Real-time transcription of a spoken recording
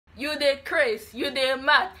You dey craze, you dey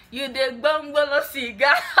mad, you dey gbongbolo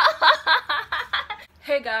cigar.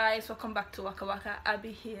 Hey guys, welcome back to Waka Waka.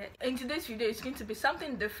 Abby here. In today's video, it's going to be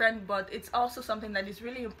something different, but it's also something that is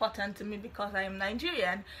really important to me because I am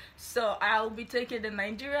Nigerian. So I'll be taking the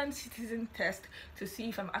Nigerian citizen test to see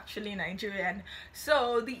if I'm actually Nigerian.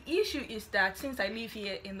 So the issue is that since I live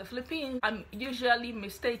here in the Philippines, I'm usually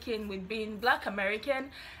mistaken with being Black American.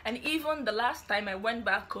 And even the last time I went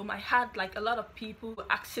back home, I had like a lot of people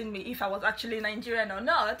asking me if I was actually Nigerian or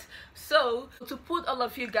not. So to put all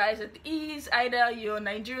of you guys at ease, either you're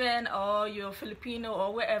Nigerian or you're Filipino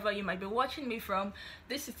or wherever you might be watching me from,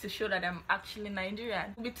 this is to show that I'm actually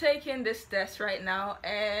Nigerian. We'll be taking this test right now,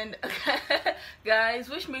 and guys,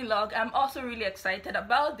 wish me luck. I'm also really excited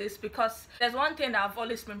about this because there's one thing that I've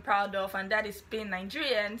always been proud of, and that is being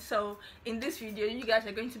Nigerian. So in this video, you guys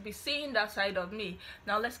are going to be seeing that side of me.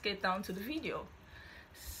 Now let's get down to the video.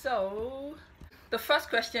 So the first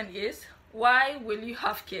question is, why will you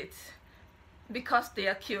have kids? Because they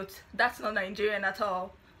are cute. That's not Nigerian at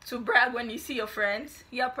all. To brag when you see your friends,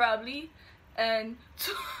 yeah, probably. And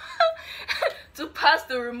to pass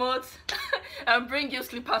the remote and bring you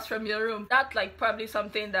slippers from your room, that's like probably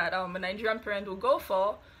something that a Nigerian parent will go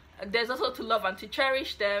for. There's also to love and to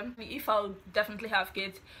cherish them. If I'll definitely have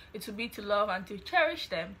kids, it will be to love and to cherish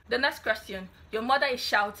them. The next question, your mother is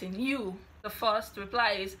shouting. You, the first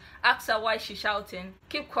reply is, ask her why she's shouting.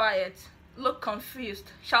 Keep quiet. Look confused.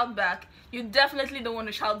 Shout back. You definitely don't want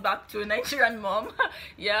to shout back to a Nigerian mom.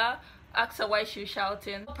 Yeah, ask her why she's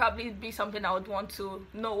shouting. It'll probably be something I would want to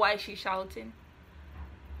know why she's shouting.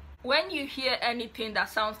 When you hear anything that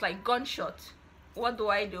sounds like gunshot, what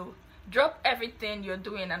do? Drop everything you're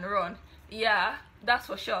doing and run. Yeah, that's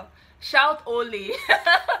for sure. Shout ole.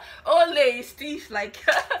 Ole is thief, like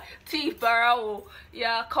thief, barao.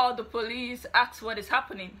 Yeah, call the police, ask what is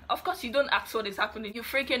happening. Of course you don't ask what is happening, you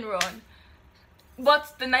freaking run.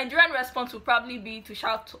 But the Nigerian response would probably be to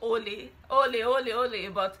shout ole, ole, ole, ole.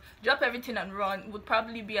 But drop everything and run would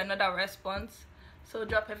probably be another response. So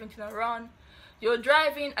drop everything and run. You're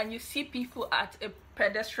driving and you see people at a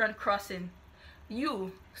pedestrian crossing.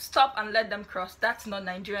 You stop and let them cross. That's not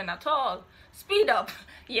Nigerian at all. Speed up.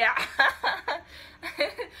 Yeah.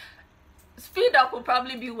 Speed up will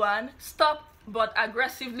probably be one. Stop but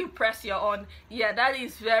aggressively press your own. Yeah, that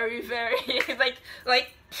is very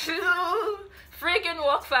like freaking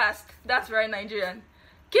walk fast. That's very Nigerian.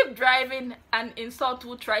 Keep driving and insult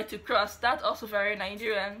who try to cross. That's also very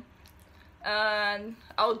Nigerian. And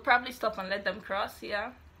I would probably stop and let them cross.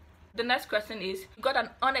 Yeah. The next question is, you got an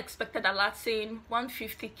unexpected alert saying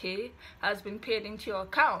 150k has been paid into your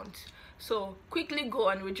account. So quickly go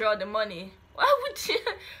and withdraw the money. Why would you?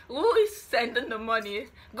 Who is sending the money?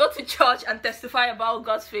 Go to church and testify about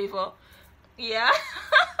God's favor. Yeah.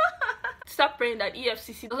 Stop praying that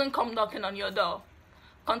EFCC doesn't come knocking on your door.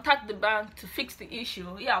 Contact the bank to fix the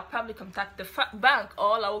issue. Yeah, I'll probably contact the bank,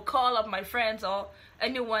 or I will call up my friends or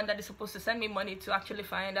anyone that is supposed to send me money to actually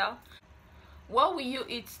find out. What will you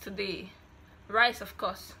eat today? Rice, of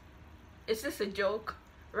course. Is this a joke?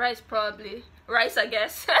 Rice, probably. Rice, I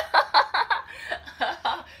guess.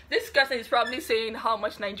 This question is probably saying how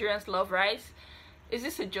much Nigerians love rice. Is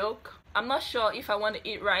this a joke? I'm not sure if I want to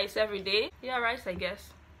eat rice every day. Yeah, rice, I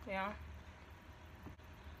guess. Yeah.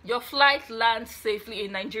 Your flight lands safely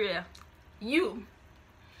in Nigeria. You.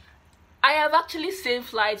 I have actually seen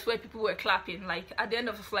flights where people were clapping. Like at the end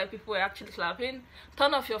of the flight, people were actually clapping.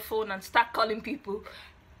 Turn off your phone and start calling people.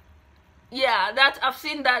 Yeah, that I've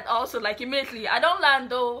seen that also. Like immediately, I don't land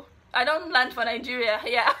though. I don't land for Nigeria.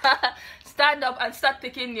 Yeah. Stand up and start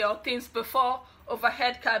taking your things before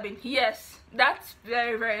overhead cabin. Yes, that's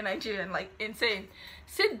very Nigerian. Like insane.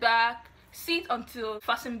 Sit back. Sit until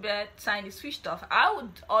fasten belt sign is switched off. I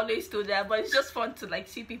would always do that, but it's just fun to like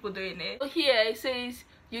see people doing it. So here it says,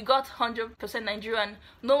 you got 100% Nigerian.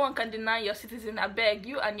 No one can deny your citizen. I beg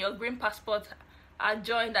you and your green passport are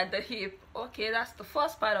joined at the hip. Okay, that's the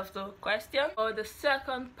first part of the question. Or the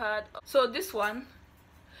second part. So this one,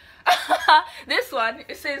 this one,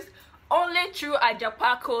 it says only true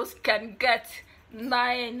Ajepakos can get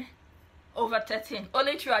 9/13.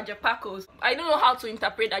 Only true Ajepakos. I don't know how to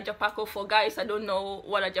interpret Ajepako for guys. I don't know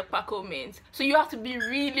what Ajepako means. So you have to be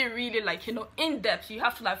really like, you know, in depth. You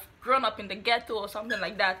have to have grown up in the ghetto or something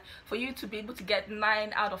like that for you to be able to get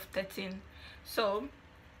 9/13. So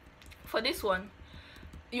for this one,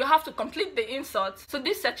 you have to complete the insult. So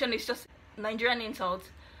this section is just Nigerian insult.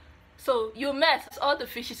 So you met all the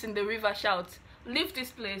fishes in the river shout, leave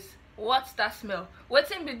this place. What's that smell? What's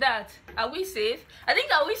in with that? Are we safe? I think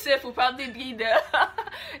are we safe will probably be there.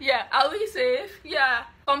 Yeah, are we safe? Yeah.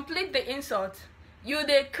 Complete the insult. You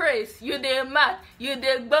dey craze, you dey mad, you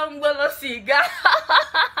dey gbongbolo cigar.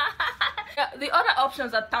 The other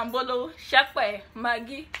options are tambolo, shakwe,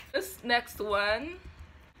 magi. This next one,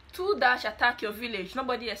 2 dash attack your village,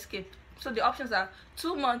 nobody escaped. So the options are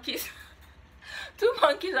 2 monkeys. 2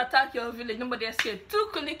 monkeys attack your village, nobody escaped. 2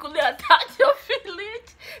 kuli attack your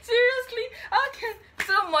village. Seriously? Okay.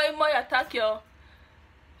 2 moi attack your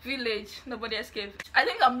village, nobody escaped. I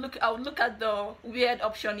think I'll look at the weird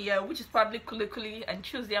option here, which is probably kuli and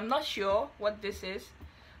Tuesday. I'm not sure what this is.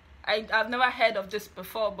 I've never heard of this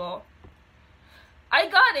before, but I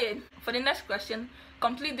got it. For the next question,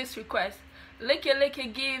 complete this request.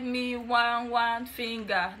 Leke, give me one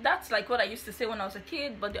finger. That's like what I used to say when I was a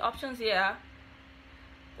kid, but the options here: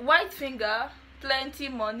 white finger, plenty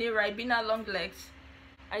money, Ribena long legs.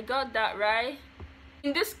 I got that right.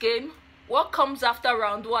 In this game, what comes after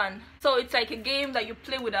round 1? So it's like a game that you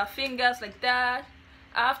play with our fingers like that.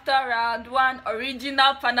 After round 1,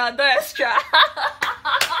 original Panadol Extra.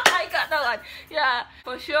 I got that one. Yeah,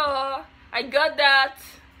 for sure. I got that.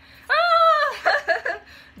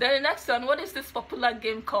 Then the next one, what is this popular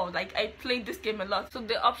game called? Like, I played this game a lot. So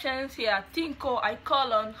the options here: Tinko, I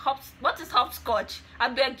call on, what is hopscotch? I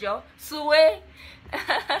beg you. Suwe.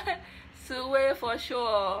 Suwe for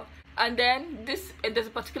sure. And then there's a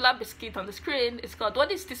particular biscuit on the screen. It's called, what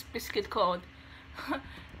is this biscuit called?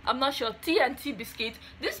 I'm not sure. TNT biscuit.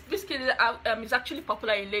 This biscuit is actually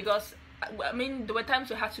popular in Lagos. I mean, there were times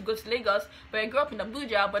we had to go to Lagos, but I grew up in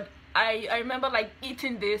Abuja. But I remember like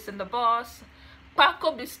eating this in the bus.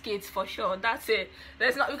 Paco biscuits for sure. That's it.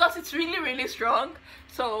 There's not, because it's really strong.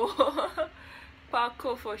 So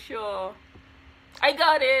Paco for sure. I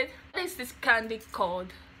got it. What is this candy called?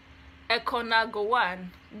 Ekona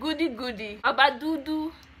Gowan, goody,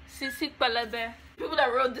 abadudu, sisi pelebe. People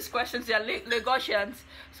that wrote these questions, they are Lagosians.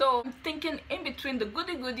 So I'm thinking in between the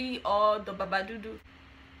goody or the babadudu.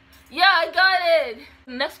 Yeah, I got it.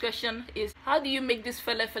 The next question is, how do you make this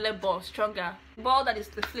fele ball stronger? Ball that is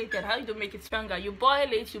deflated, how do you make it stronger? You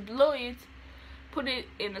boil it, you blow it, put it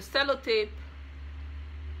in a sellotape,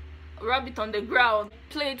 rub it on the ground.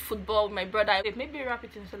 Played football with my brother. Maybe wrap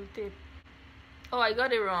it in sellotape. Oh, I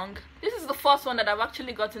got it wrong. This is the first one that I've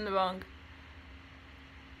actually gotten wrong.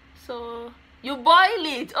 So you boil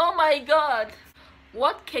it. Oh my god.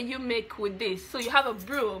 What can you make with this? So you have a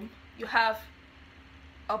broom, you have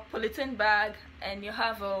a polythene bag, and you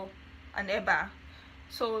have an eba.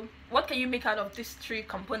 So what can you make out of these 3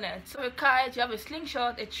 components? So a kite, you have a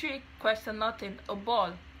slingshot, a trick, question nothing, a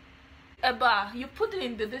ball. Eba, you put it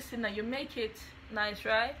in this thing and you make it nice,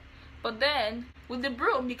 right? But then with the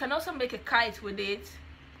broom, you can also make a kite with it,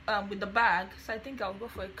 with the bag. So I think I'll go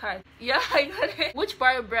for a kite. Yeah, I got it. Which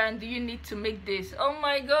bio brand do you need to make this? Oh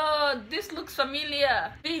my god, this looks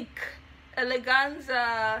familiar. Bic,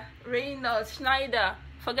 Eleganza, Reynolds, Schneider.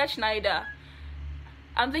 Forget Schneider.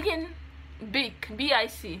 I'm thinking Bic,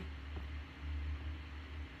 B-I-C.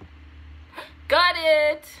 Got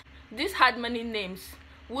it. This had many names.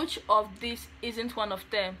 Which of these isn't one of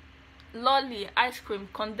them? Lolly, ice cream,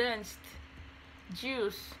 condensed,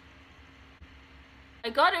 juice. I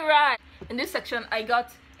got it right. In this section, I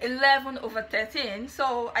got 11/13.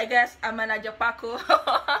 So I guess I'm an Ajepako.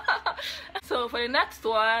 So for the next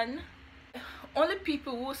one, only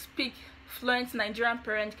people who speak fluent Nigerian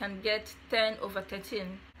parents can get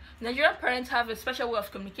 10/13. Nigerian parents have a special way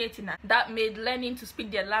of communicating that made learning to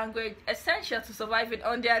speak their language essential to surviving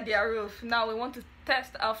under their roof. Now we want to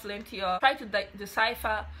test how fluent you are. Try to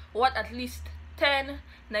decipher what at least 10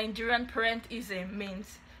 Nigerian parentism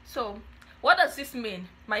means. So what does this mean?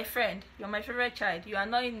 My friend, you're my favorite child, you're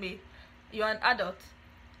annoying me, you're an adult.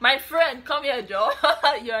 My friend, come here, Joe.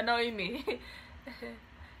 You're annoying me.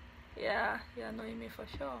 Yeah, you're annoying me for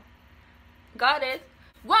sure. Got it.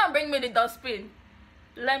 Go and bring me the dustbin.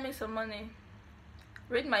 Lend me some money.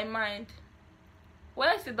 Read my mind.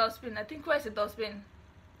 Where's the dustbin? I think where's the dustbin?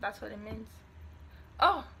 That's what it means.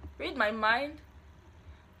 Oh, read my mind.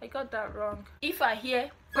 I got that wrong. If I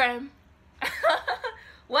hear prem.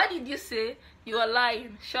 What did you say? You are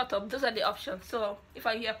lying. Shut up. Those are the options. So if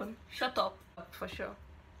I hear prem, shut up for sure.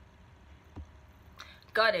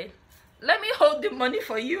 Got it. Let me hold the money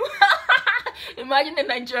for you. Imagine a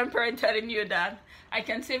Nigerian parent telling you that I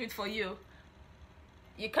can save it for you.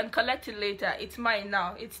 You can collect it later. It's mine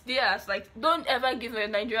now. It's theirs. Like, don't ever give a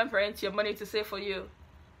Nigerian parent your money to save for you.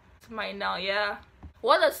 It's mine now, yeah.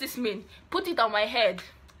 What does this mean? Put it on my head.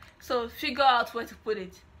 So figure out where to put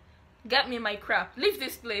it. Get me my crap. Leave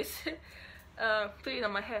this place. Put it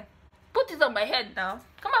on my head. Put it on my head now.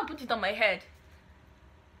 Come on, put it on my head.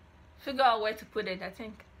 Figure out where to put it, I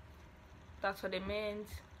think. That's what it means.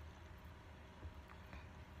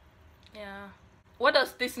 Yeah. What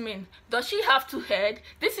does this mean? Does she have two heads?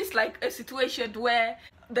 This is like a situation where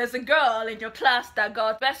there's a girl in your class that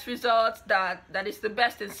got best results, that is the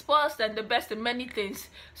best in sports and the best in many things.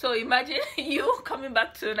 So imagine you coming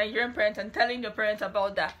back to Nigerian parents and telling your parents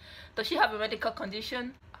about that. Does she have a medical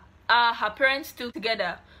condition? Are her parents still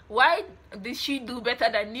together? Why did she do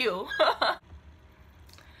better than you?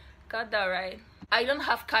 Got that right. I don't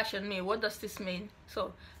have cash on me. What does this mean?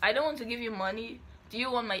 So I don't want to give you money. Do you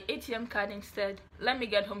want my ATM card instead? Let me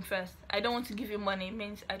get home first. I don't want to give you money. It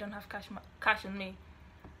means I don't have cash on me.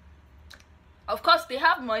 Of course they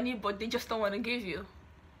have money, but they just don't want to give you.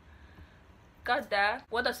 Got that?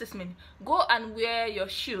 What does this mean? Go and wear your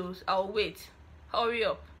shoes. I'll wait. Hurry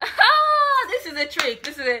up. This is a trick.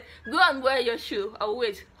 This is a go and wear your shoe. I'll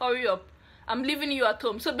wait. Hurry up. I'm leaving you at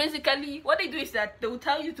home. So basically what they do is that they will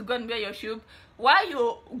tell you to go and wear your shoe. While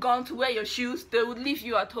you're going to wear your shoes, they will leave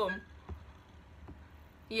you at home.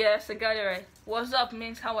 Yes, I got it right. What's up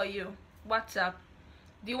means how are you? What's up?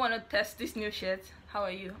 Do you want to test this new shirt? How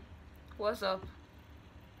are you? What's up?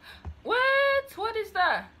 What is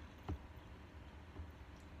that?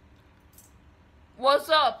 What's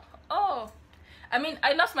up? Oh, I mean,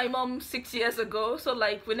 I lost my mom 6 years ago, so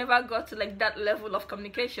like we never got to like that level of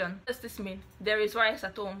communication. What does this mean? There is rice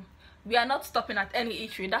at home. We are not stopping at any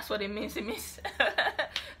eatery. That's what it means. It means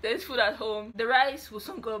there is food at home. The rice will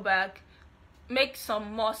soon go back. Make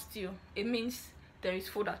some more stew. It means there is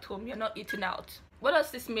food at home. You're not eating out. What does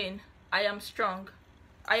this mean? I am strong.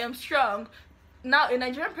 I am strong. Now, a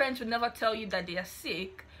Nigerian parent would never tell you that they are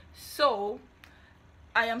sick. So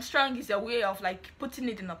I am strong is a way of like putting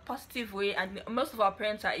it in a positive way, and most of our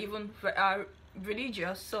parents are even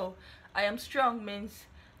religious. So I am strong means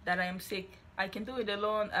that I am sick. I can do it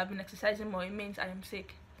alone. I've been exercising more. It means I am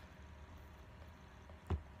sick.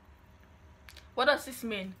 What does this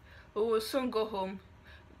mean? We will soon go home.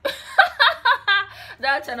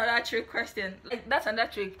 That's another trick question. Like, that's another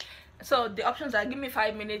trick. So the options are: give me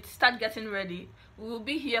 5 minutes, start getting ready, we will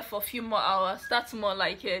be here for a few more hours. That's more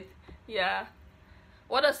like it. Yeah.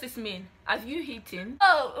 What does this mean? Have you eaten?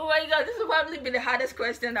 Oh my god, this will probably be the hardest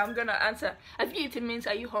question I'm gonna answer. Have you eaten means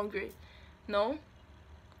are you hungry? No,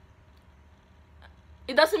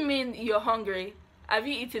 it doesn't mean you're hungry. Have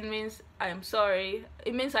you eaten means I am sorry.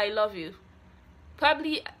 It means I love you.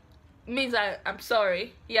 Probably means I'm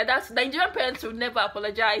sorry. Yeah, that's Nigerian parents would never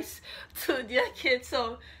apologize to their kids.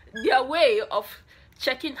 So their way of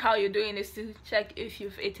checking how you're doing is to check if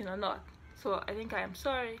you've eaten or not. So I think I am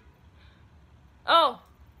sorry. Oh,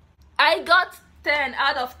 I got 10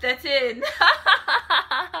 out of 13.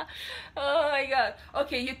 Oh my god.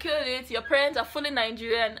 Okay, you killed it. Your parents are fully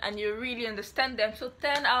Nigerian and you really understand them. So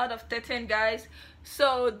 10 out of 13, guys.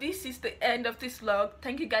 So this is the end of this vlog.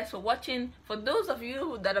 Thank you guys for watching. For those of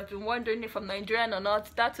you that have been wondering if I'm Nigerian or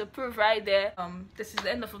not, that's a proof right there. This is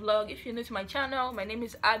the end of the vlog. If you're new to my channel, my name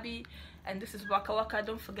is Abby and this is Waka Waka.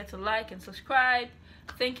 Don't forget to like and subscribe.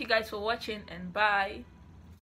 Thank you guys for watching and bye.